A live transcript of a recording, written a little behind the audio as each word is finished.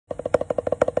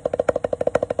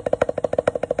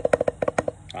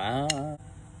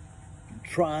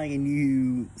Trying a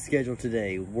new schedule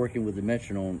today, working with the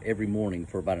metronome every morning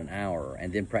for about an hour,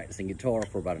 and then practicing guitar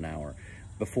for about an hour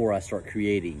before I start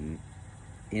creating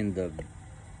in the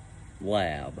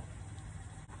lab.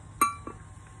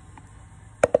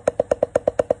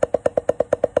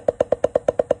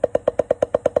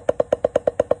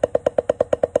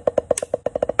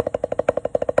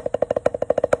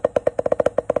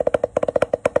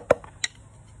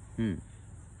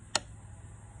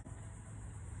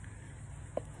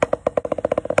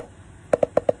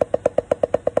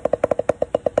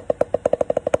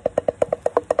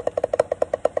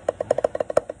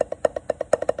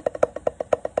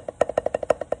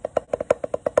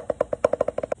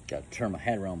 Gotta turn my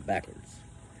head around backwards.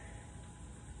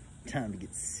 Time to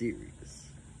get serious.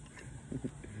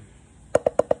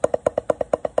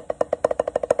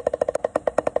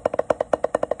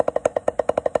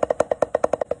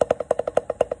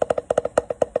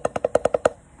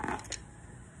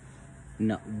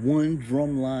 Not one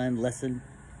drumline lesson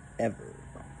ever.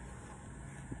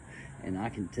 And I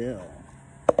can tell.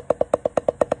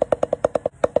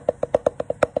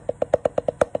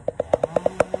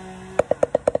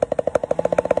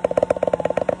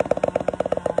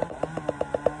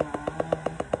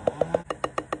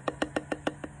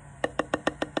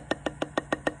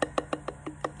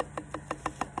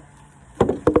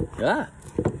 Ah.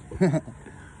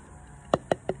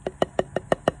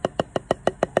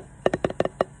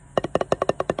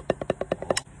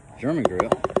 German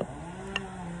grip,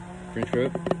 French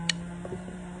grip,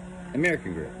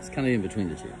 American grip. It's kind of in between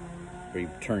the two, where you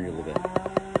turn it a little bit,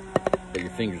 but your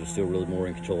fingers are still really more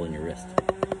in control than your wrist.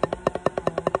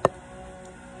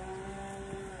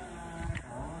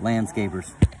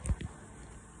 Landscapers.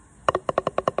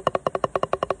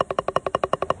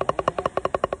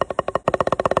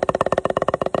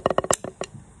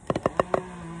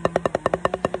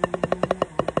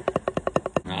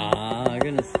 Ah,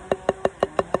 goodness.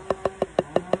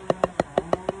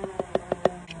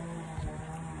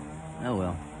 Oh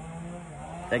well,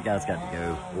 that guy's got to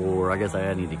go, or I guess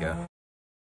I need to go.